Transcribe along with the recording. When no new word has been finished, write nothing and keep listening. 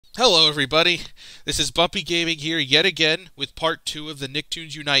Hello everybody, this is Bumpy Gaming here yet again with part 2 of the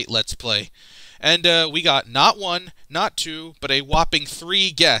Nicktoons Unite Let's Play. And we got not one, not two, but a whopping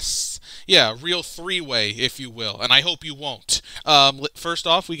 3 guests. Yeah, real 3-way, if you will, and I hope you won't. First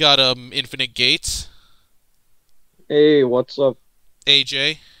off, we got InfiniteGates, Hey, what's up?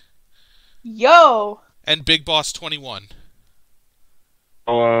 AJ, Yo! and Big Boss 21.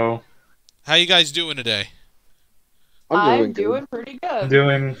 Hello. How you guys doing today? I'm Good. doing pretty good.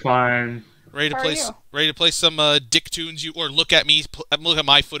 Doing fine. Ready to How are play? you? Ready to play some Dicktoons? Or look at me? Look at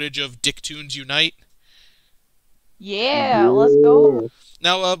my footage of Dicktoons Unite. Yeah, let's go.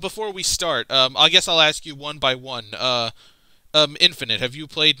 Now, before we start, I guess I'll ask you one by one. Infinite, have you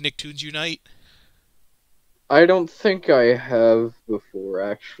played Nicktoons Unite? I don't think I have before,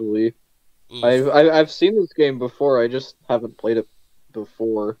 actually. Oof. I've seen this game before. I just haven't played it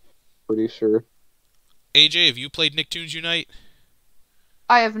before. Pretty sure. AJ, have you played Nicktoons Unite?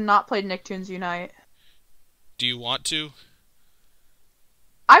 I have not played Nicktoons Unite. Do you want to?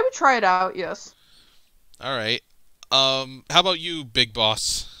 I would try it out, yes. All right. How about you, Big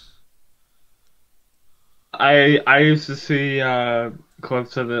Boss? I used to see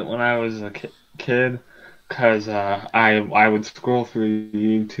clips of it when I was a kid, cause I would scroll through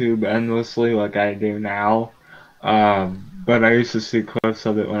YouTube endlessly like I do now. But I used to see clips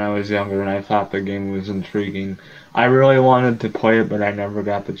of it when I was younger, and I thought the game was intriguing. I really wanted to play it, but I never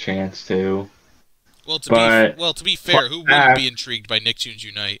got the chance to. Well, to be fair, who wouldn't be intrigued by Nicktoons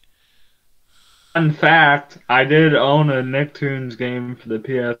Unite? Fun fact, I did own a Nicktoons game for the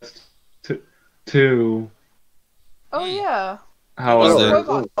PS2. Oh yeah. However, It's a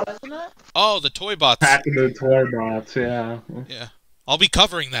robot, isn't it? Oh, the Toy Bots. Pack of the Toy Bots, yeah. Yeah, I'll be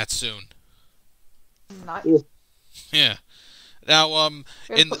covering that soon. Nice. Yeah. Now,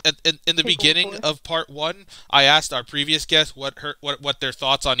 in the beginning of part 1, I asked our previous guest what their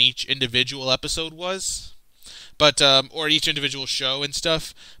thoughts on each individual episode was, but or each individual show and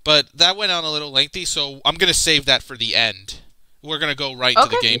stuff. But that went on a little lengthy, so I'm gonna save that for the end. We're gonna go right into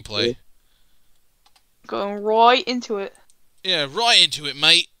the gameplay. Going right into it. Yeah, right into it,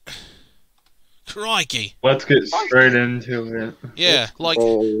 mate. Crikey. Let's get straight into it. Yeah, like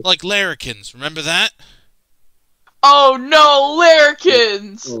larrikins. Remember that? Oh no,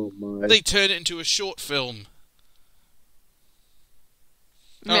 Larrikins! Oh my. They turned it into a short film.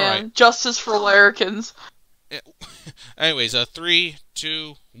 Man, Alright. justice for Larrikins. Anyways, 3,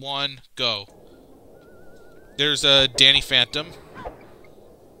 2, 1, go. There's Danny Phantom.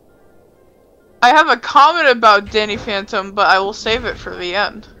 I have a comment about Danny Phantom, but I will save it for the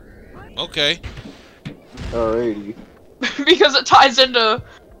end. Okay. Alrighty. Because it ties into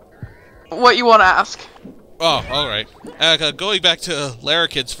what you want to ask. Oh, alright. Going back to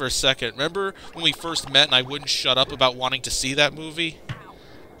Larrikins for a second. Remember when we first met and I wouldn't shut up about wanting to see that movie?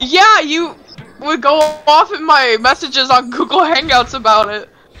 Yeah, you would go off in my messages on Google Hangouts about it.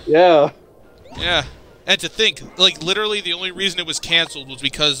 Yeah. Yeah. And to think, like, literally the only reason it was cancelled was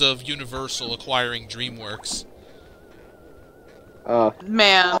because of Universal acquiring DreamWorks.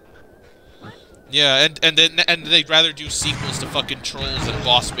 Man. Yeah, and they'd rather do sequels to fucking Trolls and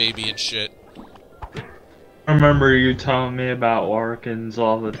Boss Baby and shit. I remember you telling me about Larkins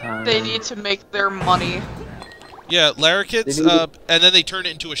all the time. They need to make their money. Yeah, Larrikins, and then they turned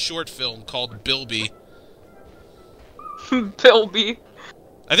it into a short film called Bilby. Bilby.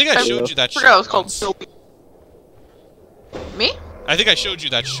 I think I showed you that I short forgot it was called once. Bilby. Me? I think I showed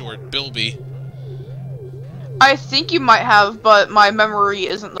you that short, Bilby. I think you might have, but my memory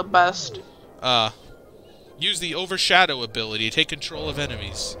isn't the best. Use the Overshadow ability to take control of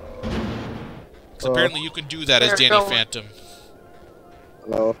enemies. Because apparently you can do that as Danny Phantom.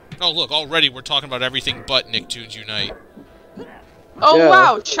 Oh. Oh, look, already we're talking about everything but Nicktoons Unite. Oh Yeah.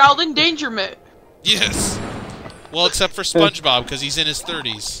 wow, child endangerment. Yes! Well, except for SpongeBob, because he's in his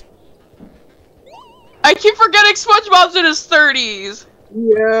 30s. I keep forgetting SpongeBob's in his 30s.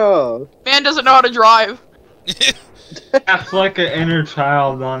 Yeah. Man doesn't know how to drive. That's like an inner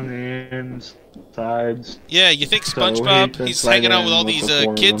child on the insides. Yeah, you think So SpongeBob, he he's just hanging out let with all in these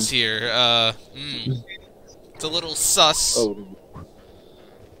before kids them. here. It's a little sus. Oh.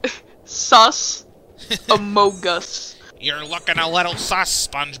 Sus. Amogus. You're looking a little sus,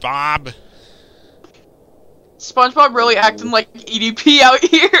 SpongeBob. SpongeBob really acting like EDP out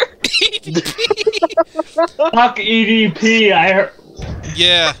here. Fuck EDP, I heard.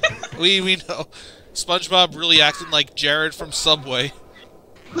 Yeah, we know. SpongeBob really acting like Jared from Subway.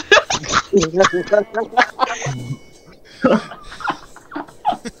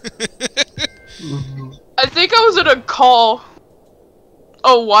 I think I was in a call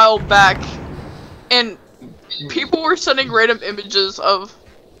a while back, and people were sending random images of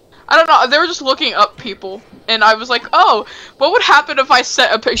I don't know, they were just looking up people, and I was like, oh, what would happen if I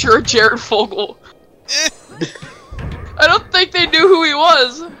sent a picture of Jared Fogle? I don't think they knew who he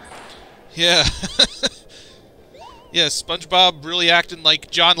was. Yeah. Yeah, SpongeBob really acting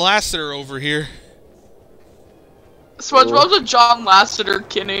like John Lasseter over here. SpongeBob's a John Lasseter,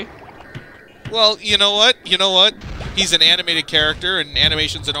 Kenny. Well, you know what? You know what? He's an animated character, and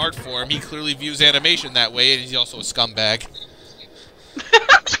animation's an art form. He clearly views animation that way, and he's also a scumbag.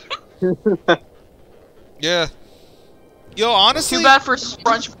 Yeah. Yo, honestly... Too bad for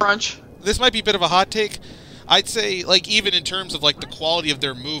Sprunch Brunch. This might be a bit of a hot take. I'd say, like, even in terms of, like, the quality of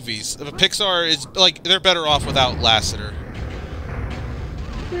their movies, Pixar is, like, they're better off without Lasseter.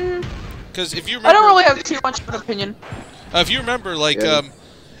 Because if you remember... I don't really have too much of an opinion. If you remember, like,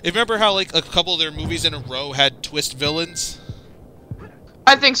 remember how, like, a couple of their movies in a row had twist villains?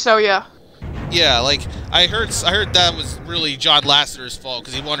 I think so, yeah. Yeah, like, I heard that was really John Lasseter's fault,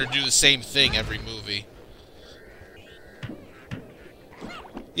 because he wanted to do the same thing every movie.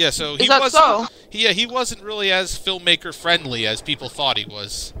 Yeah, so he wasn't... so? Yeah, he wasn't really as filmmaker-friendly as people thought he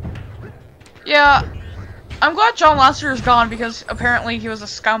was. Yeah, I'm glad John Lasseter's gone, because apparently he was a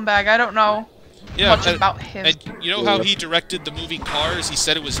scumbag. I don't know much about him. And you know how he directed the movie Cars? He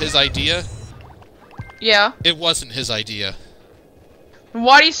said it was his idea? Yeah. It wasn't his idea.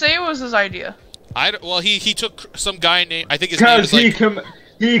 Why do you say it was his idea? Well, he took some guy named... I think his name was Because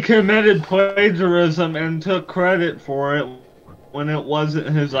he committed plagiarism and took credit for it when it wasn't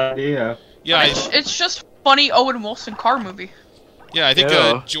his idea. Yeah, it's just funny Owen Wilson car movie. Yeah, I think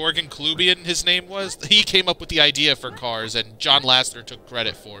Jorgen Klubian, his name was. He came up with the idea for Cars, and John Lasseter took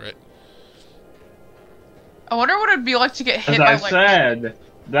credit for it. I wonder what it'd be like to get hit As by I said,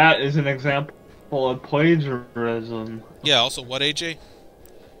 that is an example of plagiarism. Yeah, also what, AJ?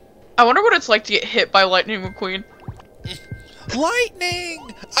 I wonder what it's like to get hit by Lightning McQueen.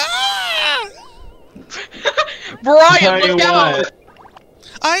 Lightning! Ah! Brian, look out!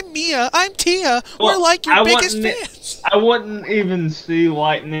 I'm Mia, I'm Tia, we're like your biggest fans! I wouldn't even see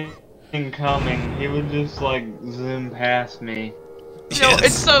Lightning coming, he would just, like, zoom past me. You know,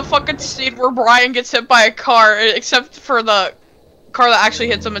 it's the fucking scene where Brian gets hit by a car, except for the car that actually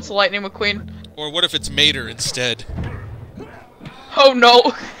hits him, it's Lightning McQueen. Or what if it's Mater instead? Oh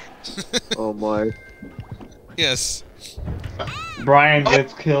no! Oh my. Yes. Brian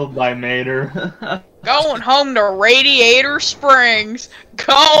gets killed by Mater. Going home to Radiator Springs.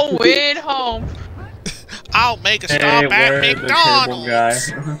 Going home. I'll make a stop at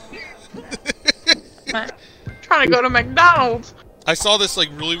McDonald's. Trying to go to McDonald's. I saw this like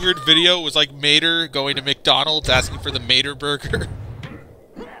really weird video. It was like Mater going to McDonald's asking for the Mater burger.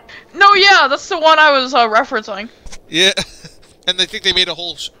 No, yeah, that's the one I was referencing. Yeah. And I think they made a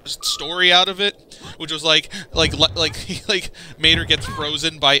whole story out of it, which was like Mater gets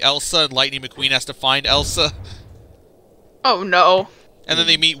frozen by Elsa, and Lightning McQueen has to find Elsa. Oh no! And then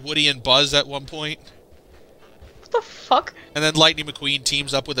they meet Woody and Buzz at one point. What the fuck? And then Lightning McQueen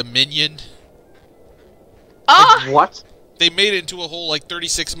teams up with a minion. Ah! Like, what? They made it into a whole like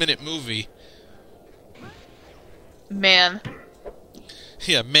 36-minute movie. Man.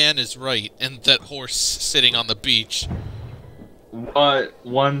 Yeah, man is right, and that horse sitting on the beach. What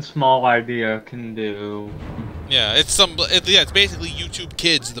one small idea can do. Yeah, it's basically YouTube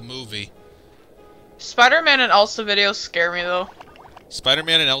Kids, the movie. Spider-Man and Elsa videos scare me, though.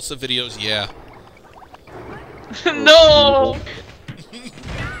 Spider-Man and Elsa videos, yeah. No!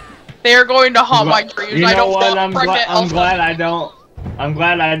 They are going to haunt my dreams. You know what? I'm glad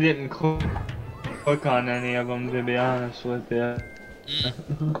I didn't click on any of them, to be honest with you.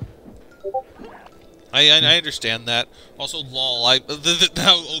 I understand that. Also, lol,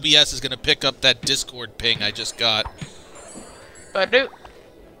 now OBS is gonna pick up that Discord ping I just got. But dude,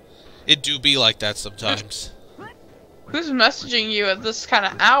 it do be like that sometimes. Who's messaging you at this kind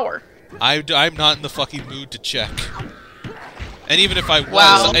of hour? I'm not in the fucking mood to check. And even if I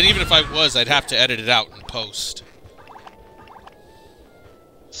was, I'd have to edit it out and post.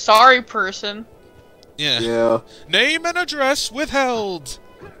 Sorry, person. Yeah. Name and address withheld.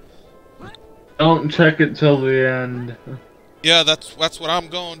 Don't check it till the end. Yeah, that's what I'm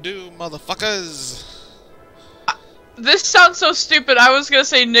gonna do, motherfuckers. This sounds so stupid. I was gonna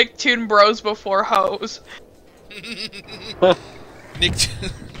say Nicktoon Bros before hoes.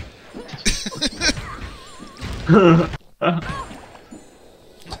 Nicktoon.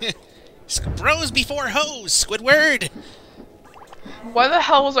 Bros before hoes, Squidward. Why the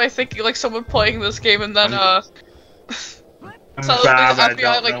hell was I thinking like someone playing this game and then I'm glad I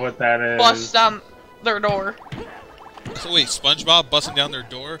don't know what that is. Bust down their door. So wait, SpongeBob busting down their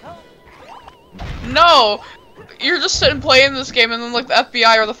door? No, you're just sitting playing this game, and then like the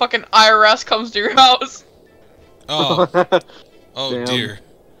FBI or the fucking IRS comes to your house. Oh. Oh Damn. dear.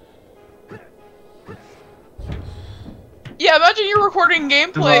 Yeah, imagine you're recording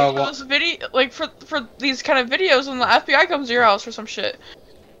gameplay for this video, like for these kind of videos, and the FBI comes to your house or some shit.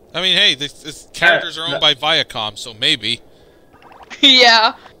 I mean, hey, these characters are owned by Viacom, so maybe.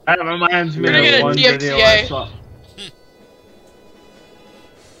 Yeah. That reminds me We're gonna of one get a video DMCA. I saw.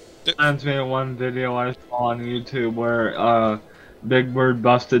 Reminds me of one video I saw on YouTube where Big Bird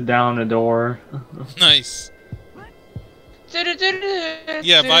busted down a door. Nice.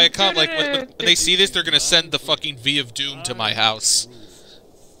 Yeah, Viacom, like, when they see this, they're gonna send the fucking V of Doom to my house.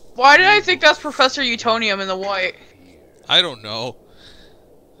 Why did I think that's Professor Utonium in the white? I don't know.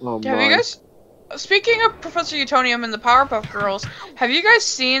 Oh, Have my. you guys... Speaking of Professor Utonium and the Powerpuff Girls, have you guys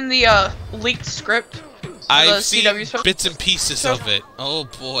seen the leaked script? I've seen CW stuff? bits and pieces of it. Oh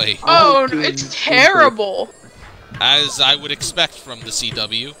boy. Oh, it's terrible. As I would expect from the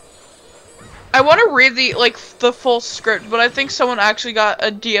CW. I want to read the full script, but I think someone actually got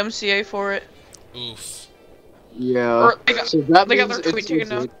a DMCA for it. Oof. Yeah. Or they got, so that they got means their tweet taken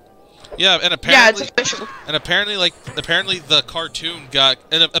down. Yeah, and apparently, Yeah, it's official. And apparently the cartoon got,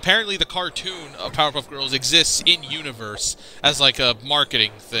 and apparently the cartoon of Powerpuff Girls exists in universe as like a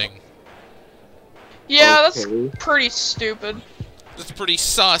marketing thing. Yeah, Okay. that's pretty stupid. That's pretty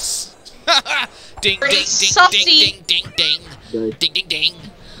sus. Ding, Pretty ding, sussy. ding, ding, ding, ding, Okay. ding, ding, ding.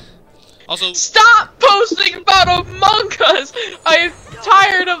 Also, Stop posting about Among Us! I'm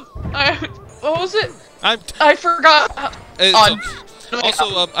tired of... what was it? I forgot.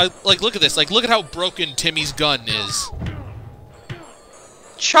 Look at this. Like, look at how broken Timmy's gun is.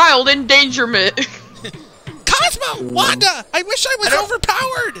 Child endangerment. Cosmo! Wanda! I wish I was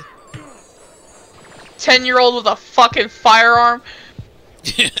overpowered! 10-year-old with a fucking firearm.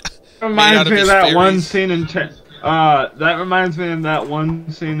 Yeah. Reminds me of that one scene in that reminds me of that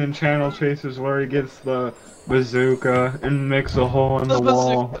one scene in Channel Chasers where he gets the bazooka and makes a hole in the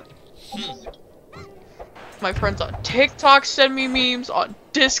wall. My friends on TikTok send me memes, on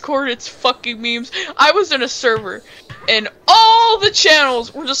Discord it's fucking memes. I was in a server, and all the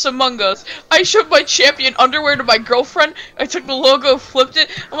channels were just Among Us. I showed my champion underwear to my girlfriend, I took the logo, flipped it,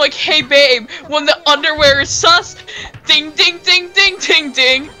 I'm like, hey babe, when the underwear is sus, ding ding ding ding ding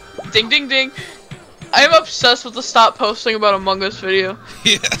ding, ding ding ding. I am obsessed with the stop posting about Among Us video.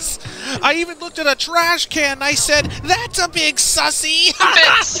 Yes. I even looked at a trash can and I said, that's a big sussy! A bit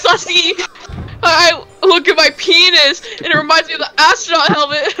sussy! I look at my penis, and it reminds me of the astronaut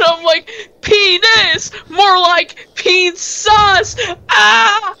helmet, and I'm like, penis! More like peen sus!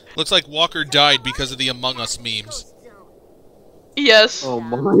 Ah! Looks like Walker died because of the Among Us memes. Yes. Oh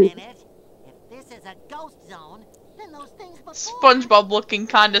my. SpongeBob looking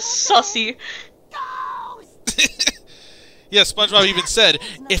kinda sussy. Yeah, SpongeBob even said,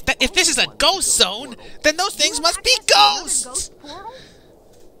 if this is a ghost zone, then those things must be ghosts!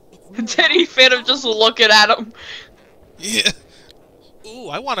 Teddy Phantom just looking at him. Yeah. Ooh,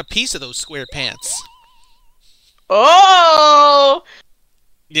 I want a piece of those square pants. Oh!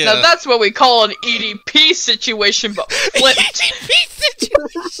 Yeah. Now that's what we call an EDP situation, but flipped. EDP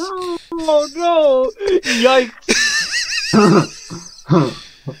situation! Oh no! Yikes!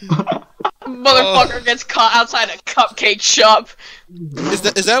 Motherfucker gets caught outside a cupcake shop. Is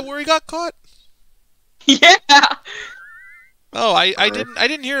that where he got caught? Yeah! Oh, I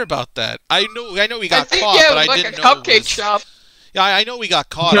didn't hear about that. I know we got caught, yeah, but I like didn't a know cupcake it was... shop. Yeah, I know we got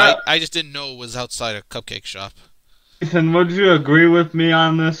caught. Yeah. I just didn't know it was outside a cupcake shop. Ethan, would you agree with me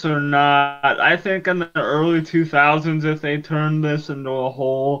on this or not? I think in the early 2000s, if they turned this into a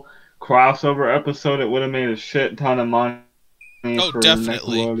whole crossover episode, it would have made a shit ton of money. Oh, for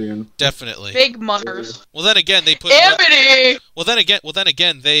Definitely. Nickelodeon. Definitely. Big mutters. Well, then again, they put. Amity! Well, then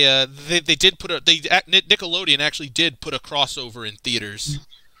again, they did put a. Nickelodeon actually did put a crossover in theaters.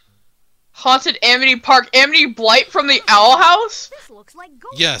 Haunted Amity Park, Amity Blight from the Owl House? This looks like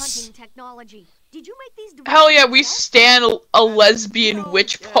ghost Yes. hunting technology. Did you make these Hell yeah, we devices stand a lesbian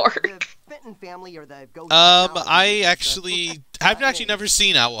witch park. I've actually never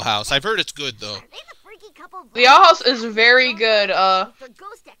seen Owl House. I've heard it's good though. The Owl House is very good.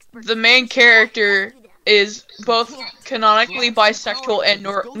 The main character is both canonically bisexual and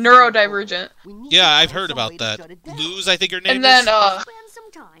neurodivergent. Yeah, I've heard about that. Luz, I think her name And then,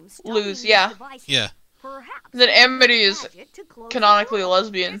 is. Luz, yeah. Yeah. Then Amity is canonically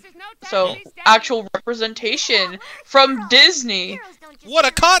lesbian. So, actual representation from Disney. What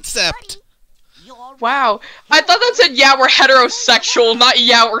a concept! Wow. I thought that said, yeah, we're heterosexual, not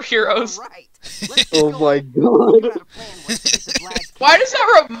yeah, we're heroes. Oh my god. Why does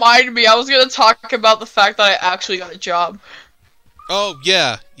that remind me? I was gonna talk about the fact that I actually got a job. Oh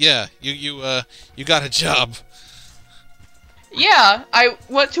yeah, yeah. You got a job. Yeah, I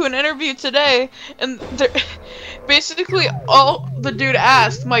went to an interview today, and basically all the dude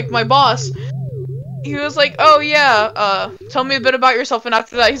asked, my boss, he was like, "Oh yeah, tell me a bit about yourself." And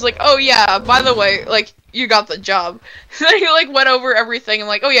after that, he's like, "Oh yeah, by the way, like you got the job." And then he like went over everything and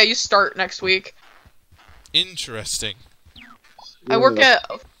like, "Oh yeah, you start next week." Interesting. I work at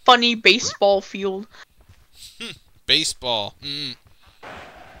a funny baseball field. Baseball. Mm.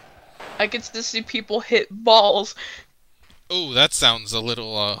 I get to see people hit balls. Oh, that sounds a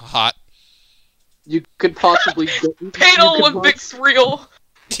little hot. You could possibly get... Pain Olympics real.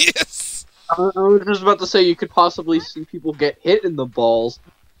 Yes. I was just about to say you could possibly see people get hit in the balls.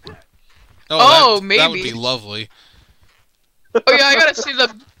 Oh, that, maybe. That would be lovely. Oh yeah, I gotta see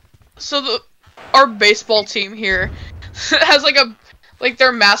our baseball team here has like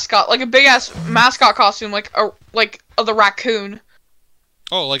their mascot, like a big ass mascot costume, like the raccoon.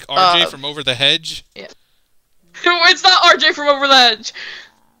 Oh, like RJ from Over the Hedge? Yeah. It's not RJ from Over the Hedge.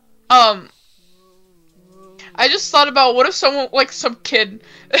 I just thought about what if someone, like some kid,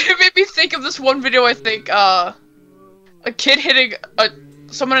 it made me think of this one video, I think, a kid hitting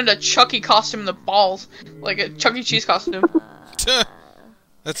someone in a Chucky costume in the balls, like a Chuck E. Cheese costume.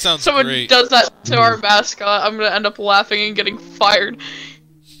 That sounds Someone great. does that to our mascot, I'm gonna end up laughing and getting fired.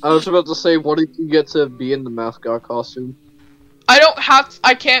 I was about to say, what if you get to be in the mascot costume? I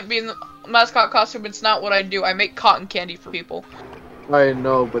can't be in the mascot costume, it's not what I do. I make cotton candy for people. I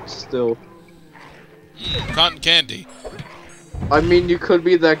know, but still. Cotton candy. I mean, you could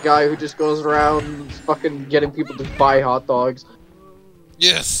be that guy who just goes around fucking getting people to buy hot dogs.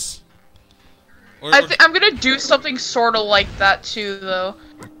 Yes. I'm gonna do something sorta like that too, though.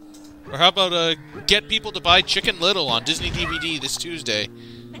 Or how about get people to buy Chicken Little on Disney DVD this Tuesday?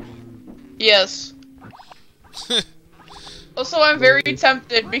 Yes. Also, I'm very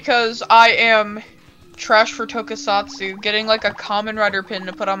tempted because I am trash for Tokusatsu, getting like a Kamen Rider pin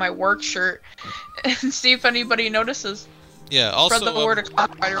to put on my work shirt and see if anybody notices. Yeah, also, Spread the word of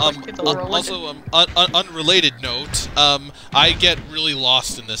Kamen Rider like it's a religion. also, unrelated note, I get really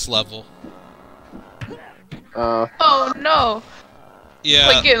lost in this level. Oh no! Yeah.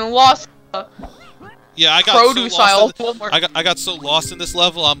 Like getting lost. Yeah, I got Produce so aisle. lost. I got so lost in this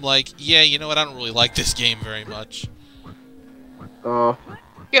level. I'm like, yeah, you know what? I don't really like this game very much.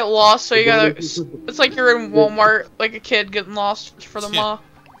 Get lost, so you gotta. It's like you're in Walmart, like a kid getting lost for the mall.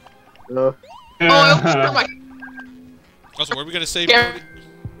 Oh, I almost hurt my. Also, what are we gonna say? Yeah.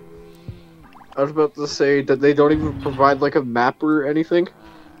 I was about to say that they don't even provide like a map or anything.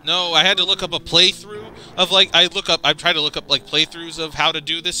 No, I had to look up a playthrough of like I tried to look up like playthroughs of how to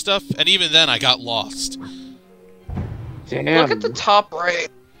do this stuff, and even then I got lost. Damn. Look at the top right.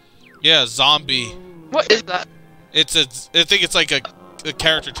 Yeah, zombie. What is that? I think it's like a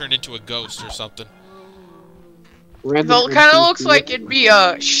character turned into a ghost or something. Well, it kind of looks like it'd be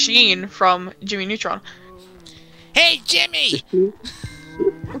Sheen from Jimmy Neutron. Hey, Jimmy!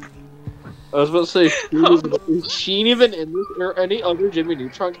 I was about to say, is Sheen even in this, or any other Jimmy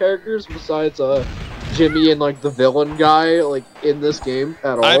Neutron characters besides Jimmy and like the villain guy like in this game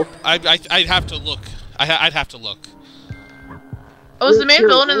at all? I'd have to look. I'd have to look. Oh, is the main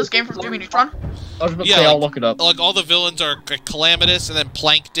villain in this game from Jimmy Neutron? I was about to say, I'll look it up. Like all the villains are Calamitous, and then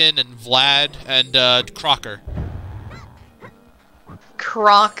Plankton, and Vlad, and Crocker.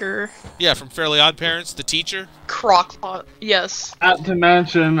 Crocker. Yeah, from Fairly Odd Parents, the teacher. Crockpot. Yes. Not to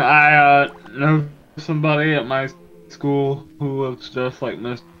mention, I know somebody at my school who looks just like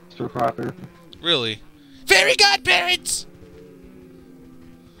Mr. Crocker. Really? Fairy Godparents!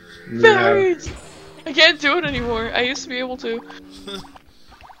 Yeah. I can't do it anymore. I used to be able to.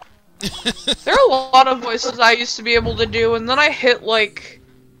 There are a lot of voices I used to be able to do, and then I hit like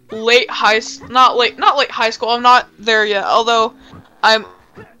not late high school. I'm not there yet. Although I'm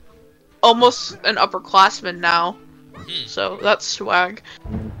almost an upperclassman now, so that's swag.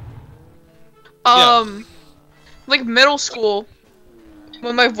 Like middle school,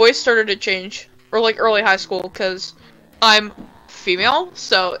 when my voice started to change, or like early high school, because I'm female,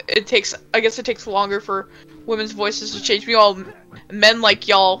 so I guess it takes longer for women's voices to change. We all men like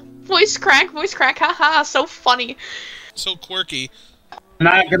y'all. Voice crack, haha, so funny. So quirky.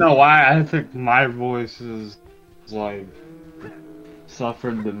 Not gonna lie, I think my voice is like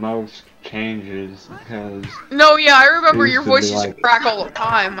suffered the most changes because. No, yeah, I remember your voice used to like... crack all the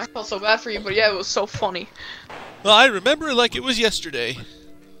time. I felt so bad for you, but yeah, it was so funny. Well, I remember it like it was yesterday.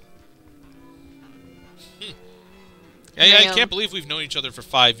 I can't believe we've known each other for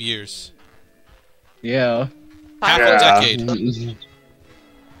 5 years. Yeah. Half a decade.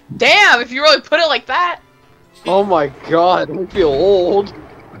 Damn, if you really put it like that. Oh my god, I feel old.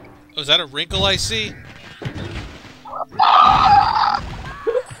 Oh, is that a wrinkle I see?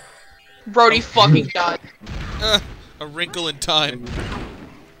 Brody fucking died. A wrinkle in time.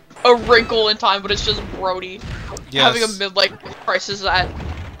 A wrinkle in time, but it's just Brody Yes. having a midlife crisis at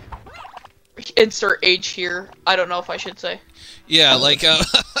insert age here. I don't know if I should say. Yeah, like,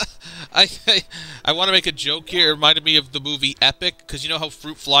 I want to make a joke here. It reminded me of the movie Epic, because you know how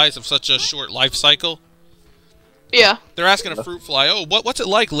fruit flies have such a short life cycle? Yeah. They're asking a fruit fly, oh, what's it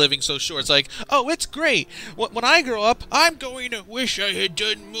like living so short? It's like, oh, it's great. When I grow up, I'm going to wish I had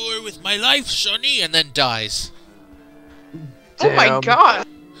done more with my life, Sonny, and then dies. Oh my Damn. god.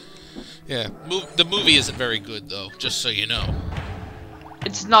 Yeah, the movie isn't very good, though, just so you know.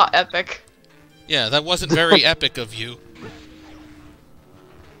 It's not epic. Yeah, that wasn't very epic of you.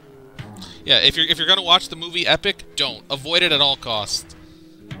 Yeah, if you're gonna watch the movie Epic, don't. Avoid it at all costs.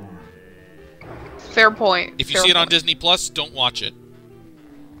 Fair point. If you see it on Disney Plus, don't watch it.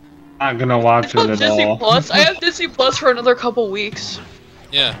 Not gonna watch It's on it at Disney all. Plus. I have Disney Plus for another couple weeks.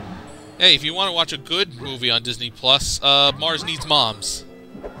 Yeah. Hey, if you want to watch a good movie on Disney Plus, Mars Needs Moms.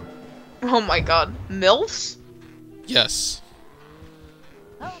 Oh my god. MILFs? Yes.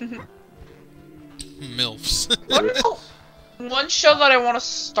 MILFs. One show that I want to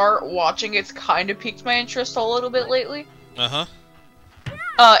start watching, it's kind of piqued my interest a little bit lately. Uh-huh.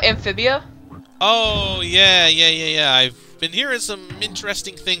 Amphibia. Oh, yeah. I've been hearing some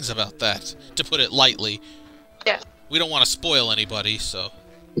interesting things about that, to put it lightly. Yeah. We don't want to spoil anybody, so...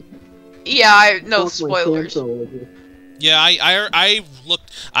 Yeah, no Fuck my spoilers. cancer. Yeah, I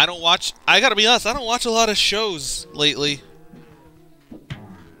looked... I gotta be honest, I don't watch a lot of shows lately.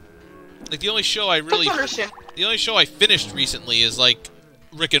 Like, the only show I really... That's understandable. The only show I finished recently is, like,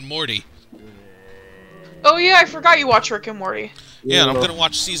 Rick and Morty. Oh yeah, I forgot you watch Rick and Morty. Yeah, and I'm gonna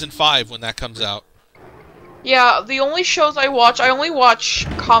watch Season 5 when that comes out. Yeah, the only shows I only watch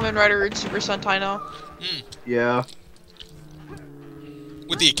Kamen Rider and Super Sentai now. Yeah.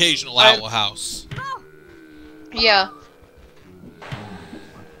 With the occasional Owl House. Yeah.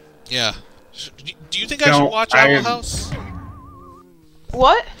 Yeah. Do you think I should watch Owl House?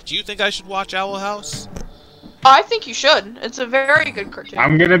 What? Do you think I should watch Owl House? I think you should. It's a very good cartoon.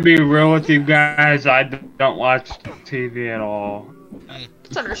 I'm gonna be real with you guys. I don't watch TV at all.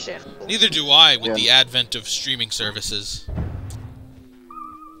 It's understandable. Neither do I with the advent of streaming services.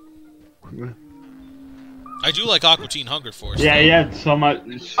 I do like Aqua Teen Hunger Force. Yeah, yeah, so much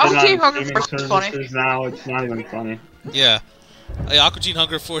shit Aqua Teen on Hunger streaming Force is funny. services now. It's not even funny. Yeah. Aqua Teen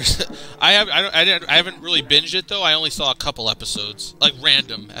Hunger Force. I haven't really binged it though. I only saw a couple episodes, like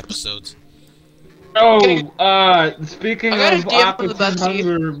random episodes. Oh, speaking I got a of DM Aqua for the Teen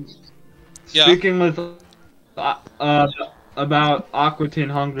Hunger, Yeah. speaking with about Aqua Teen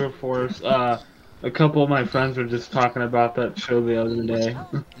Hunger Force, a couple of my friends were just talking about that show the other day.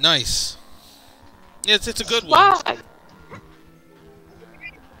 Nice. Yeah, it's a good one. Wow.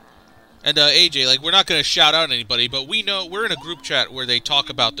 And AJ, like, we're not gonna shout out anybody, but we know we're in a group chat where they talk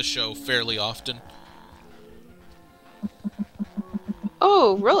about the show fairly often.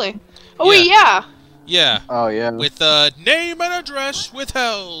 Oh, really? Oh, wait, yeah. Yeah. Oh yeah. With name and address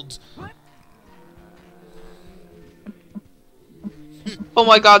withheld. Oh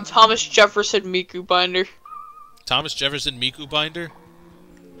my god, Thomas Jefferson Miku Binder. Thomas Jefferson Miku Binder?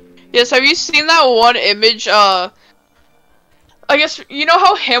 Yes, have you seen that one image, I guess, you know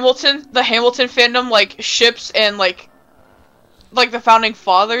how the Hamilton fandom, like, ships and, like the Founding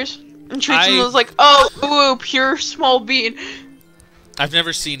Fathers? And treats them as, like, oh, ooh, pure small bean. I've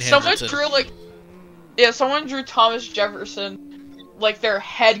never seen Hamilton. Someone drew Thomas Jefferson, like, their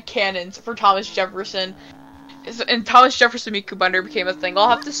head canons for Thomas Jefferson. And Thomas Jefferson Miku Binder became a thing. I'll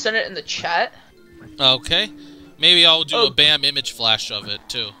have to send it in the chat. Okay. Maybe I'll do a BAM image flash of it,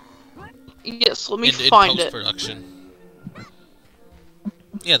 too. Yes, let me in find it. post-production.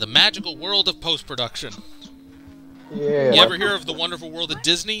 Yeah, the magical world of post-production. Yeah. You ever hear of the wonderful world of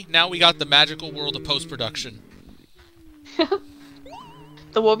Disney? Now we got the magical world of post-production.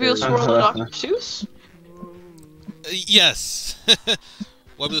 The Wobius World of Dr. Seuss? Yes.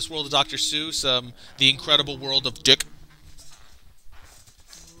 Webulous World of Dr. Seuss, The Incredible World of Dick.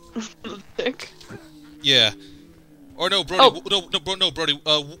 Dick? Yeah. Or no, Brody. No, Brody.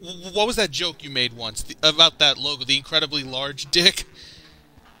 What was that joke you made once about that logo? The incredibly large dick.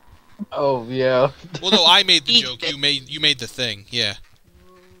 Oh yeah. Well, no, I made the joke. You made the thing. Yeah.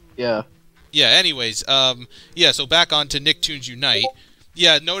 Yeah. Yeah. Anyways, yeah. So back on to Nicktoons Unite.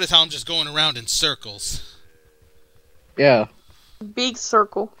 Yeah. Notice how I'm just going around in circles. Yeah. Big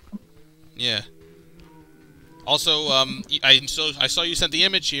circle. Yeah. Also, I saw you sent the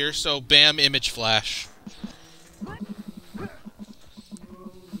image here, so bam, image flash.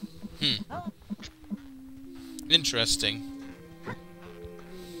 Interesting.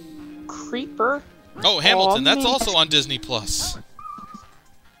 Creeper. Oh, Hamilton, that's also on Disney Plus.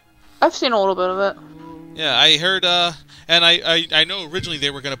 I've seen a little bit of it. Yeah, I heard, and I know originally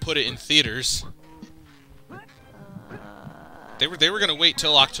they were gonna put it in theaters. They were gonna wait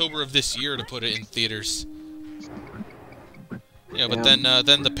till October of this year to put it in theaters. Yeah, but then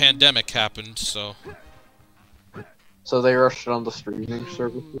the pandemic happened, so. So they rushed it on the streaming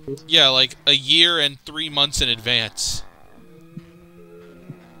services. Yeah, like a year and 3 months in advance.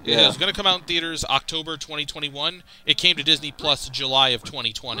 Yeah. It was gonna come out in theaters October 2021. It came to Disney Plus July of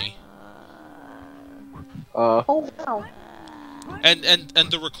 2020. Oh wow. And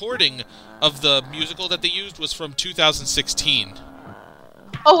the recording of the musical that they used was from 2016.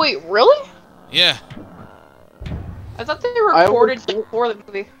 Oh wait, really? Yeah. I thought they recorded before the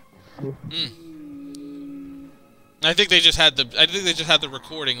movie. I think they just had the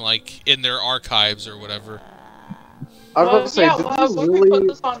recording like in their archives or whatever. I was about to say, did they really put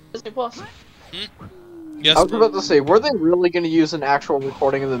this on Disney Plus? Yes. I was about to say, were they really going to use an actual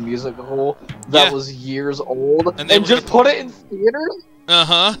recording of the musical that was years old and just put it in theaters?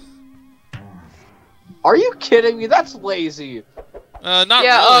 Uh-huh. Are you kidding me? That's lazy. Not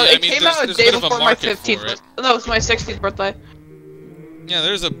really. It came out a day before my 15th. That was my 16th birthday. Yeah,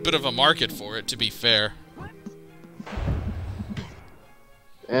 there's a bit of a market for it, to be fair.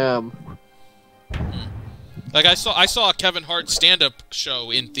 Like I saw a Kevin Hart stand-up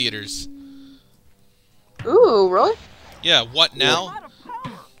show in theaters. Ooh, really? Yeah, what now?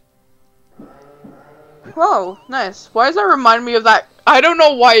 Oh, nice. Why does that remind me of that? I don't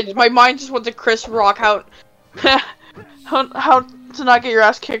know why. My mind just went to Chris Rock. How to not get your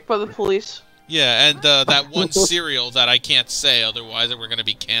ass kicked by the police. Yeah, and that one cereal that I can't say, otherwise we're gonna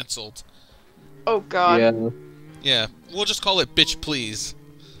be canceled. Oh God. Yeah, we'll just call it Bitch Please.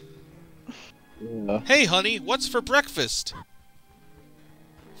 Yeah. Hey, honey, what's for breakfast?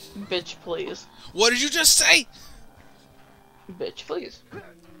 Bitch, please. What did you just say? Bitch, please.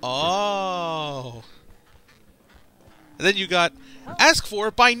 Oh. And then you got, ask for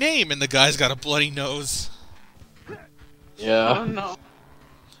it by name, and the guy's got a bloody nose. Yeah. Oh no.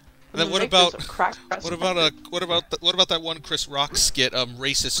 And then what about that one Chris Rock skit,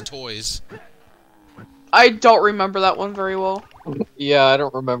 Racist Toys? I don't remember that one very well. Yeah, I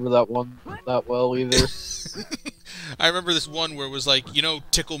don't remember that one that well either. I remember this one where it was like, you know,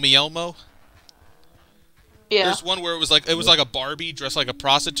 Tickle Me Elmo? Yeah. There's one where it was like a Barbie dressed like a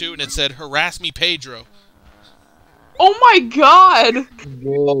prostitute, and it said, "Harass me, Pedro." Oh my God!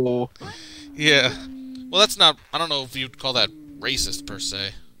 Whoa. Yeah. Well, that's not. I don't know if you'd call that racist per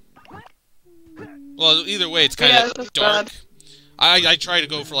se. Well, either way, it's kind of dark. Bad. I try to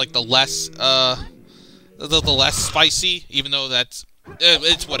go for like the less less spicy, even though that's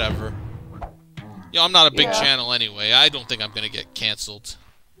it's whatever. You know, I'm not a big channel anyway. I don't think I'm gonna get canceled.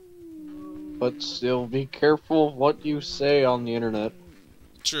 But still, be careful of what you say on the internet.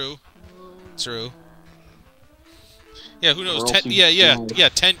 True. True. Yeah, who knows? 10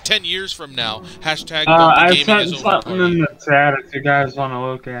 years from now. Hashtag Bumpy Gaming is over. I sent something in the chat if you guys want to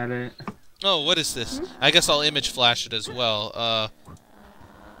look at it. Oh, what is this? I guess I'll image flash it as well.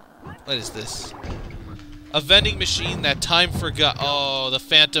 What is this? A vending machine that time forgot. Oh, the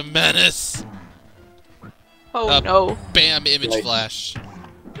Phantom Menace. Oh no. Bam, image flash.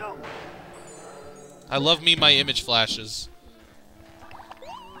 I love me my image flashes.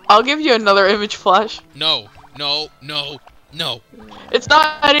 I'll give you another image flash. No, no, no, no. It's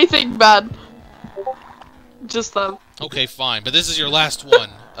not anything bad. Just that. Okay, fine, but this is your last one.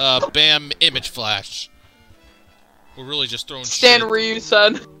 Bam, image flash. We're really just throwing Stan Ryu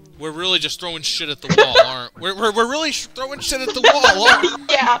said. We're really just throwing shit at the wall, aren't we? We're really throwing shit at the wall, aren't we?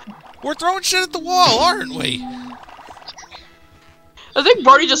 Yeah. We're throwing shit at the wall, aren't we? I think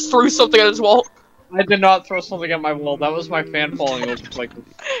Barney just threw something at his wall. I did not throw something at my wall. That was my fan falling over like the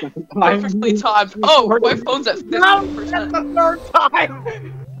second time. Perfectly timed. Oh, my phone's at 50%. No, that's the third time!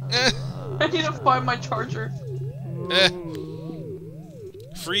 I need to find my charger.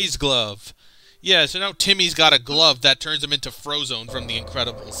 Freeze glove. Yeah, so now Timmy's got a glove that turns him into Frozone from The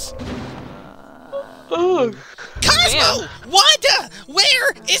Incredibles. Oh, Cosmo! Wanda!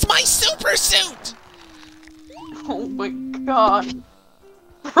 Where is my super suit? oh my God.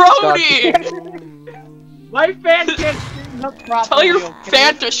 Brody! My fan can't stand up properly. Tell your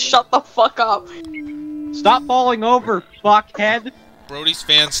fan to shut the fuck up. Stop falling over, fuckhead. Brody's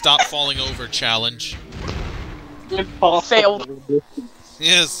fan stop falling over challenge. Failed.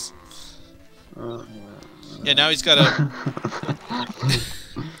 Yes. Yeah, now he's got a...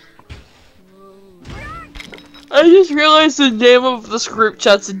 I just realized the name of this group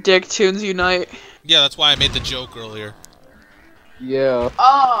chat's Nicktoons Unite. Yeah, that's why I made the joke earlier. Yeah.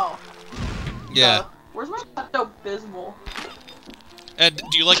 Oh. Yeah. Where's my Pepto-Bismol? And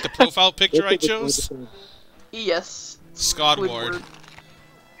do you like the profile picture I chose? Yes. Squidward.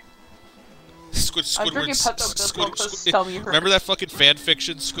 I'm drinking Pepto-Bismol because tell me you heard. Remember that fucking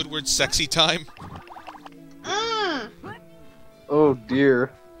fanfiction, Squidward's Sexy Time? Oh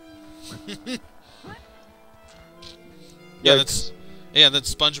dear. Yeah, that's... Yeah, then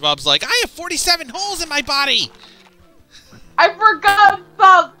SpongeBob's like, I have 47 holes in my body! I forgot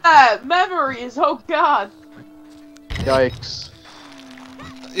about that! Memories, oh god! Yikes.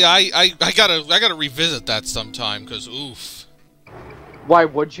 Yeah, I gotta revisit that sometime, cause oof. Why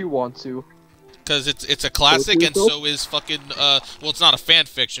would you want to? Cause it's a classic, and so is fucking well, it's not a fan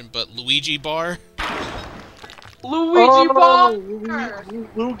fiction, but Luigi Bar. Luigi Bar.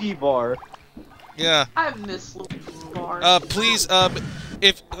 Luigi Bar. Yeah. I miss Luigi Bar. Please,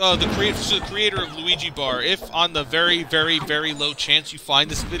 if the creator of Luigi Bar, if on the very, very, very low chance you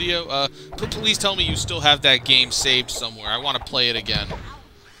find this video, please tell me you still have that game saved somewhere. I want to play it again.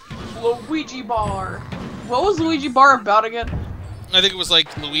 Luigi Bar. What was Luigi Bar about again? I think it was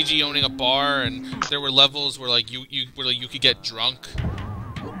like Luigi owning a bar, and there were levels where like you could get drunk.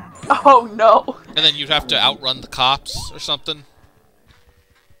 Oh no! And then you'd have to outrun the cops or something.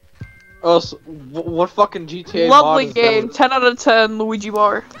 Oh, so what fucking GTA Lovely mod is game, that? 10 out of 10, Luigi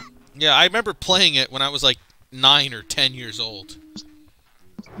Bar. Yeah, I remember playing it when I was like 9 or 10 years old.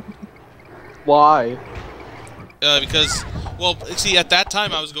 Why? Because, well, see, at that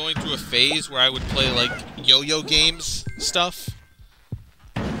time I was going through a phase where I would play like yo-yo games stuff.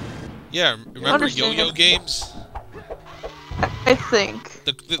 Yeah, remember yo-yo games? I think.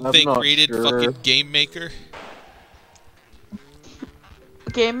 They created sure. fucking Game Maker.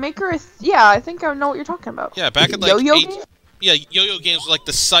 Game Maker? Yeah, I think I know what you're talking about. Yeah, back in like Yo-Yo Game? Yeah, yo-yo games were like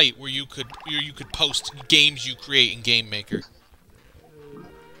the site where you could post games you create in Game Maker.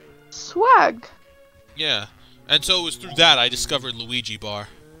 Swag. Yeah, and so it was through that I discovered Luigi Bar.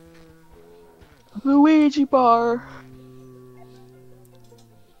 Luigi Bar.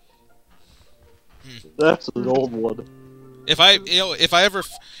 That's an old one. If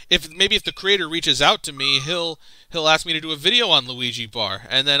the creator reaches out to me, he'll ask me to do a video on Luigi Bar,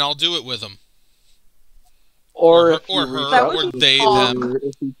 and then I'll do it with him. Or her, or they, them.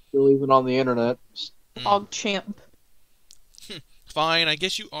 If he's still even on the internet. PogChamp. Fine, I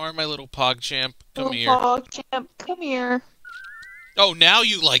guess you are my little PogChamp. Come here. PogChamp, come here. Oh, now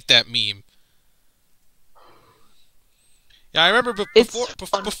you like that meme. Yeah, I remember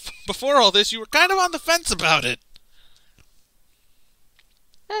before all this, you were kind of on the fence about it.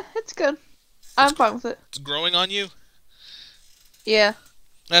 It's good. I'm fine with it. It's growing on you? Yeah.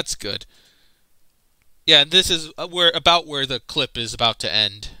 That's good. Yeah, and this is where the clip is about to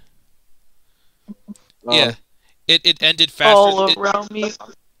end. Yeah. It ended faster. All around me.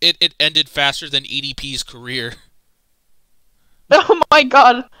 It ended faster than EDP's career. Oh my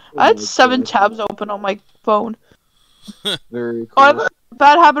god. I had 7 tabs open on my phone. Very cool. Oh, I have a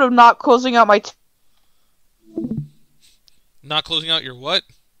bad habit of not closing out my Not closing out your what?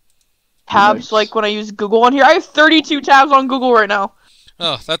 tabs, Nice. like when I use Google on here. I have 32 tabs on Google right now.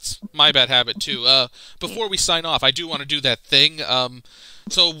 Oh, that's my bad habit too. Before we sign off, I do want to do that thing.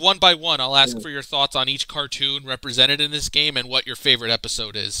 So one by one, I'll ask for your thoughts on each cartoon represented in this game and what your favorite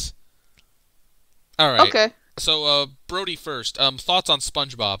episode is. All right. Okay. So, Brody first. Thoughts on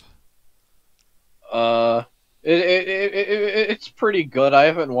SpongeBob? It's pretty good. I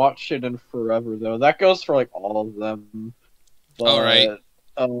haven't watched it in forever though. That goes for like all of them. But, All right.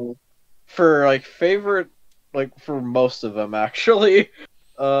 For like favorite, like for most of them actually,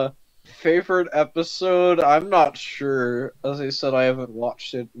 favorite episode, I'm not sure. As I said, I haven't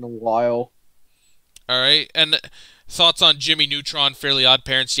watched it in a while. All right. And thoughts on Jimmy Neutron, Fairly Odd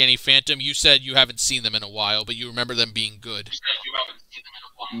Parents, Danny Phantom? You said you haven't seen them in a while, but you remember them being good.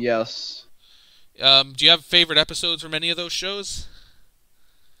 Yes. Do you have favorite episodes from any of those shows?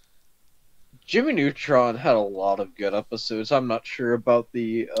 Jimmy Neutron had a lot of good episodes. I'm not sure about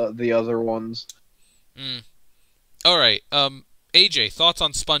the other ones. All right. AJ, thoughts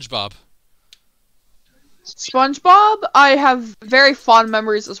on SpongeBob? SpongeBob? I have very fond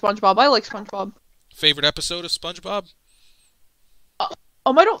memories of SpongeBob. I like SpongeBob. Favorite episode of SpongeBob? I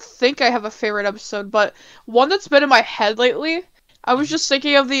don't think I have a favorite episode, but one that's been in my head lately, I was just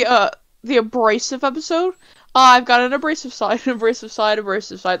thinking of the abrasive episode. I've got an abrasive side, abrasive side,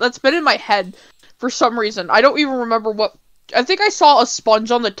 abrasive side. That's been in my head for some reason. I don't even remember what... I think I saw a sponge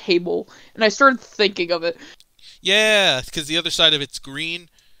on the table, and I started thinking of it. Yeah, because the other side of it's green.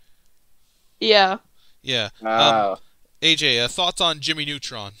 Yeah. Yeah. Ah. AJ, thoughts on Jimmy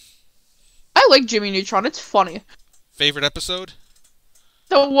Neutron? I like Jimmy Neutron. It's funny. Favorite episode?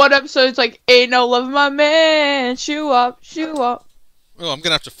 The one episode is like, ain't no love my man. Shoe up, shoe up. Oh, I'm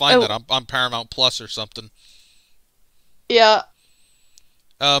gonna have to find that on Paramount Plus or something. Yeah.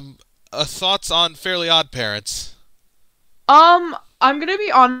 Thoughts on Fairly Odd Parents? I'm gonna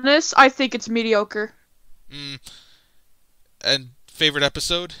be honest. I think it's mediocre. And favorite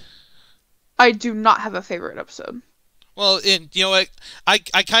episode? I do not have a favorite episode. Well, you know what? I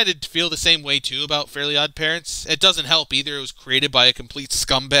kind of feel the same way too about Fairly Odd Parents. It doesn't help either. It was created by a complete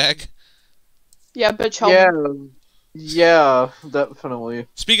scumbag. Yeah, bitch. Yeah, definitely.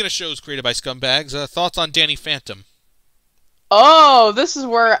 Speaking of shows created by scumbags, thoughts on Danny Phantom? Oh, this is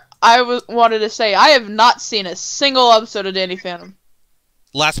where I wanted to say I have not seen a single episode of Danny Phantom.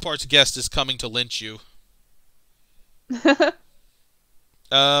 Last part's guest is coming to lynch you.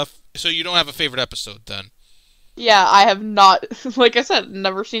 So you don't have a favorite episode then? Yeah, I have not. Like I said,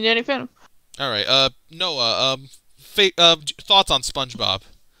 never seen Danny Phantom. All right. Noah. Thoughts on SpongeBob?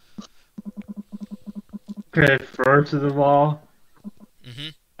 Okay, first of all, Mm-hmm.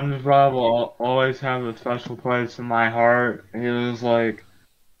 SpongeBob will always have a special place in my heart. He was like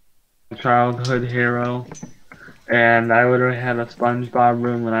a childhood hero, and I literally had a SpongeBob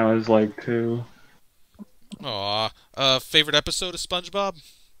room when I was like 2. Aw. Favorite episode of SpongeBob?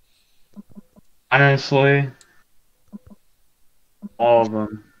 Honestly, all of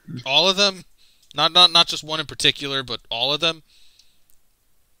them. All of them? Not just one in particular, but all of them?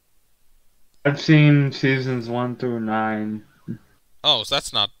 I've seen seasons 1 through 9. Oh, so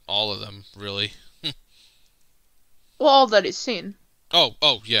that's not all of them, really. Well, all that he's seen.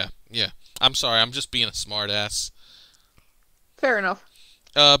 Oh, yeah. I'm sorry, I'm just being a smartass. Fair enough.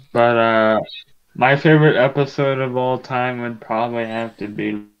 But my favorite episode of all time would probably have to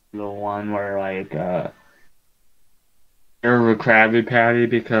be the one where like you're a Krabby Patty,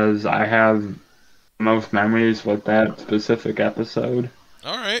 because I have most memories with that specific episode.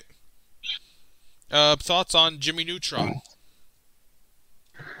 All right. Thoughts on Jimmy Neutron?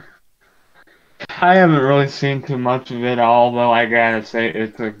 I haven't really seen too much of it, although I gotta say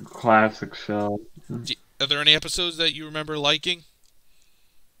it's a classic show. Are there any episodes that you remember liking?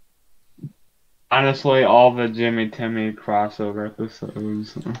 Honestly, all the Jimmy Timmy crossover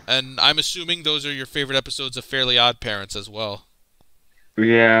episodes. And I'm assuming those are your favorite episodes of Fairly Odd Parents as well.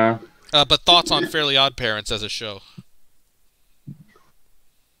 Yeah. But thoughts on Fairly Odd Parents as a show?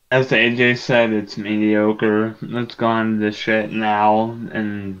 As AJ said, it's mediocre. It's gone to shit now,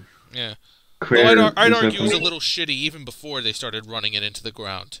 and yeah. Well, I'd argue it was a little shitty even before they started running it into the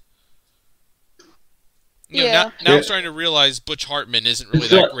ground. You know, now I'm starting to realize Butch Hartman isn't really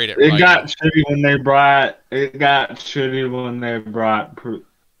that great at writing. It got shitty when they brought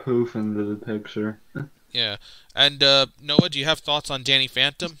Poof into the picture. Yeah. And Noah, do you have thoughts on Danny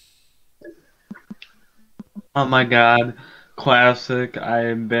Phantom? Oh my god, classic. I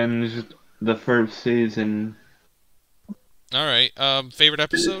binged the first season. All right. Favorite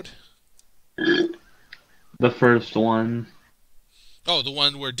episode? The first one. Oh, the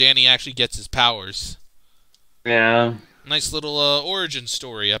one where Danny actually gets his powers. Yeah. Nice little origin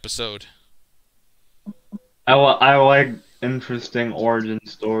story episode. I like interesting origin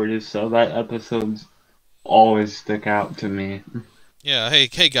stories, so that episode's always stick out to me. Yeah.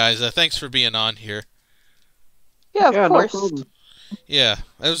 Hey guys. Thanks for being on here. Yeah, of course. No, yeah,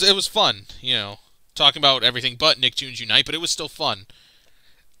 it was fun. You know, talking about everything but Nicktoons Unite, but it was still fun.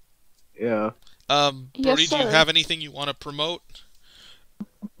 Yeah. Brody, do you have anything you want to promote?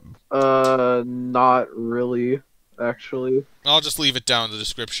 Not really, actually. I'll just leave it down in the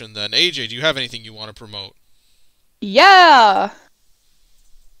description then. AJ, do you have anything you want to promote? Yeah.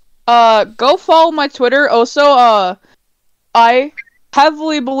 Go follow my Twitter. Also, I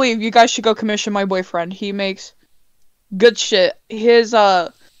heavily believe you guys should go commission my boyfriend. He makes good shit. His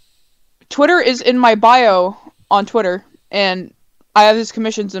Twitter is in my bio on Twitter, and I have his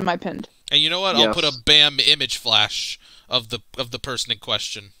commissions in my pinned. And you know what? Yes. I'll put a BAM image flash of the person in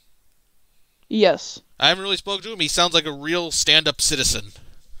question. Yes. I haven't really spoken to him. He sounds like a real stand-up citizen.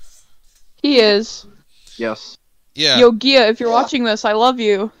 He is. Yes. Yeah. Yo, Gia, if you're watching this, I love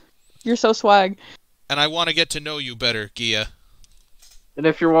you. You're so swag. And I want to get to know you better, Gia. And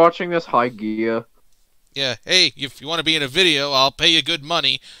if you're watching this, hi, Gia. Yeah. Hey, if you want to be in a video, I'll pay you good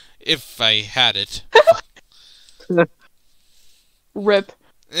money. If I had it. Rip.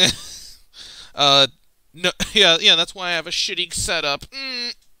 No, yeah, that's why I have a shitty setup.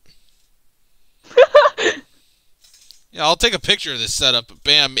 Yeah, I'll take a picture of this setup.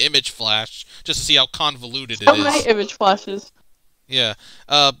 Bam, image flash. just to see how convoluted So it many is. image flashes. Yeah.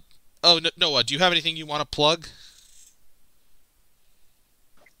 Noah, do you have anything you want to plug?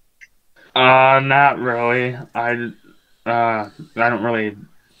 Not really. I don't really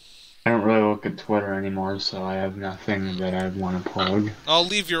look at Twitter anymore, so I have nothing that I'd want to plug. I'll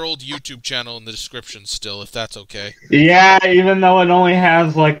leave your old YouTube channel in the description still, if that's okay. Yeah, even though it only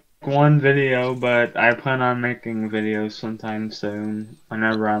has like one video, but I plan on making videos sometime soon,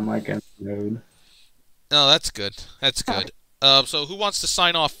 whenever I'm like in the mood. Oh, that's good. That's good. So who wants to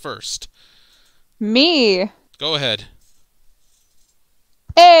sign off first? Me. Go ahead.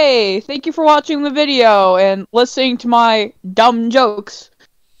 Hey, thank you for watching the video and listening to my dumb jokes.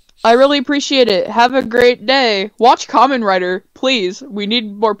 I really appreciate it. Have a great day. Watch Kamen Rider, please. We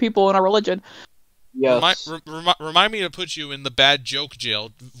need more people in our religion. Yes. Remind me to put you in the bad joke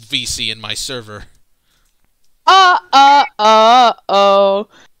jail VC in my server. Oh.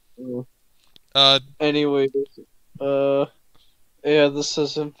 Anyways, yeah, this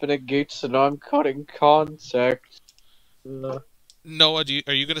is Infinite Gates, and I'm cutting contact. Noah,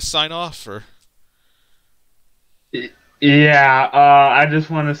 are you gonna sign off or? Yeah, I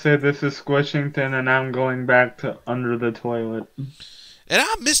just want to say this is Squishington, and I'm going back to under the toilet. And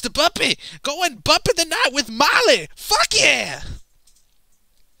I'm Mr. Bumpy, going bumping the night with Molly. Fuck yeah!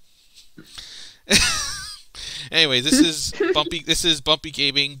 Anyway, this is Bumpy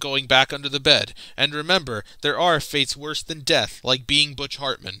Gaming going back under the bed. And remember, there are fates worse than death, like being Butch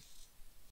Hartman.